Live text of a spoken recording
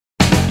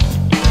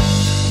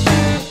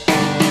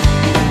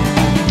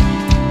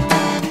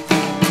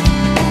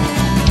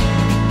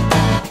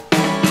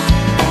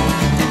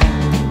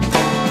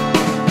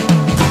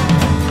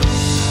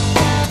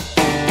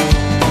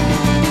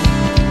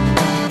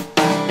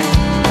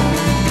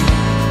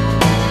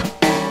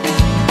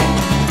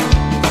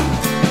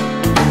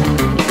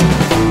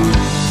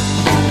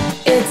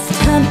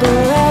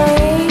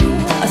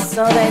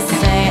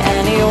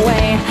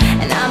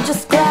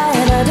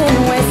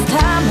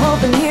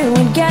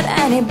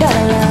any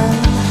better love.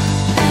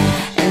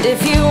 And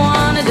if you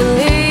wanted to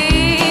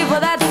leave,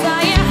 well, that's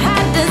all you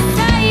had to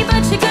say,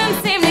 but you couldn't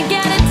seem to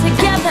get it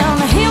together.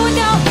 Now here we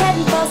go,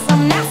 heading for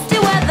some nasty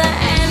weather.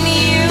 And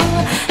you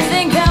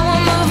think that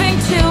we're moving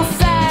too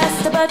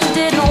fast, but you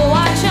didn't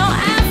watch your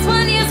ass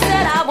when you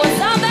said I was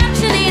all that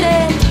you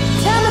needed.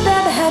 Tell me,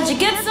 baby, how'd you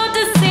get so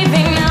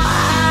deceiving? Now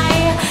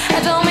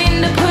I don't mean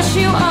to push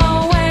you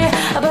away,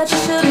 but you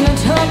shouldn't have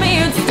told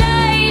me you'd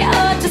stay.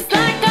 Oh, just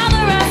like all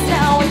the rest.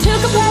 Now we took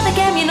a play the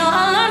game, you know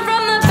I learned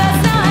from the best.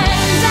 Now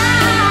and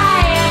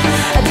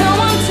I don't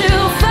want to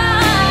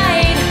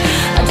fight.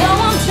 I don't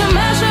want to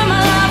measure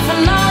my life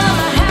and all of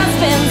my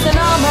has-beens and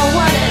all my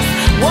what-ifs.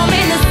 Won't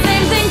mean the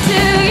same thing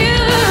to you.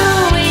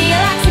 You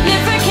lack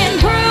significant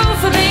proof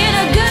for being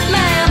a good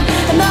man,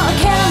 and though I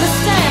can't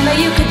understand that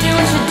you could do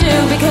what you do,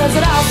 because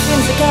it all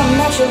seems to come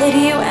naturally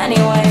to you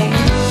anyway.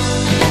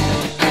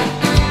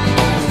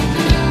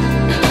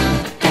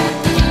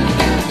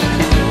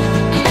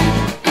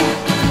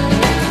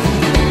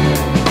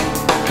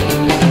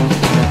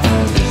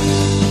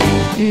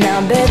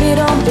 Now baby,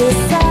 don't be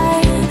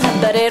sad,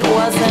 but it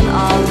wasn't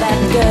all that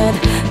good.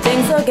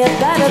 Things will get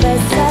better, they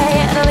say,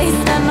 at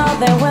least I know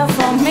they will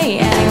for me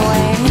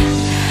anyway.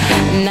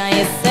 Now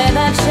you say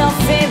that you're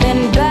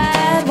feeling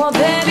bad, well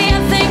baby, I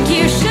think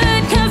you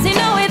should, cause you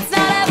know it's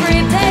not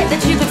every day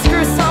that you could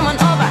screw someone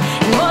over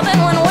in more than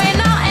one way.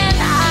 Now and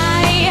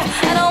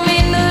I don't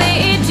mean to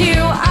lead you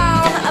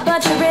on,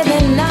 but you're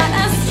really not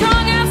as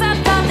strong as I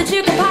thought that you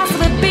could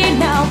possibly be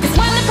now. Cause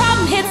when the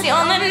problem hits, you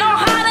only know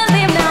how to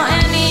leave now.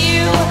 And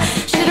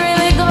should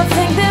really go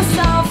think this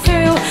all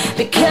through,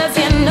 because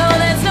you know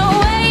there's no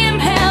way in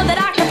hell that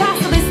I could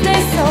possibly stay.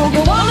 So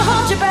go on,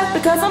 hold your breath,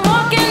 because I'm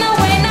walking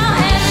away now.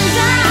 And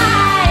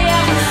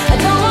I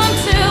don't want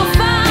to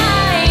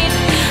fight.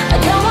 I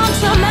don't want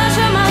to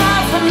measure my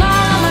life and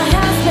all of my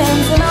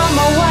has-beens and all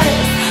my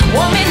what-ifs.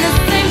 Won't mean the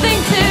same thing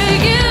to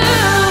you.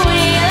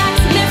 You lack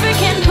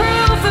significant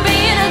proof for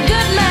being a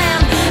good man,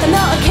 and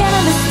though I can't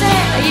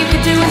understand how you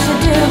could do what you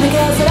do,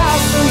 because it all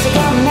seems to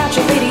go